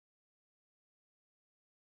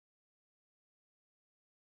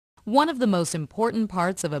One of the most important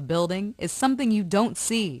parts of a building is something you don't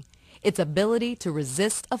see, its ability to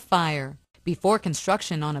resist a fire. Before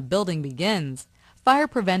construction on a building begins, fire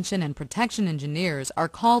prevention and protection engineers are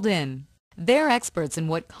called in. They're experts in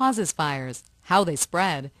what causes fires, how they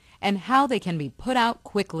spread, and how they can be put out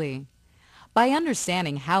quickly. By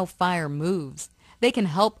understanding how fire moves, they can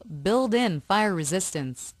help build in fire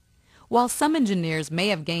resistance. While some engineers may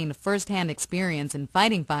have gained first-hand experience in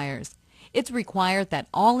fighting fires, it's required that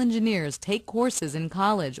all engineers take courses in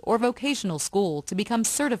college or vocational school to become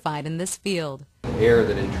certified in this field. Air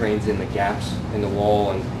that entrains in the gaps in the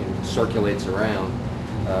wall and circulates around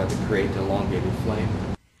to create the elongated flame.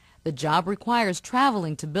 The job requires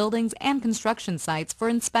traveling to buildings and construction sites for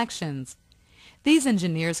inspections. These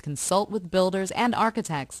engineers consult with builders and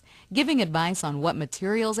architects, giving advice on what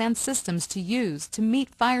materials and systems to use to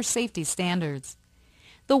meet fire safety standards.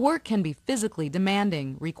 The work can be physically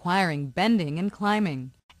demanding, requiring bending and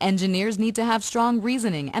climbing. Engineers need to have strong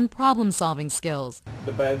reasoning and problem-solving skills.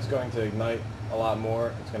 The bed's going to ignite a lot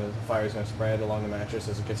more. The fire's going to spread along the mattress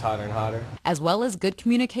as it gets hotter and hotter. As well as good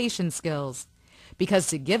communication skills. Because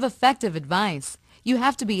to give effective advice, you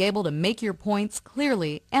have to be able to make your points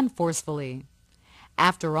clearly and forcefully.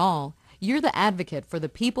 After all, you're the advocate for the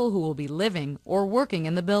people who will be living or working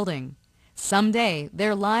in the building. Someday,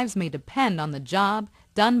 their lives may depend on the job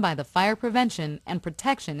done by the fire prevention and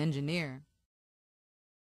protection engineer.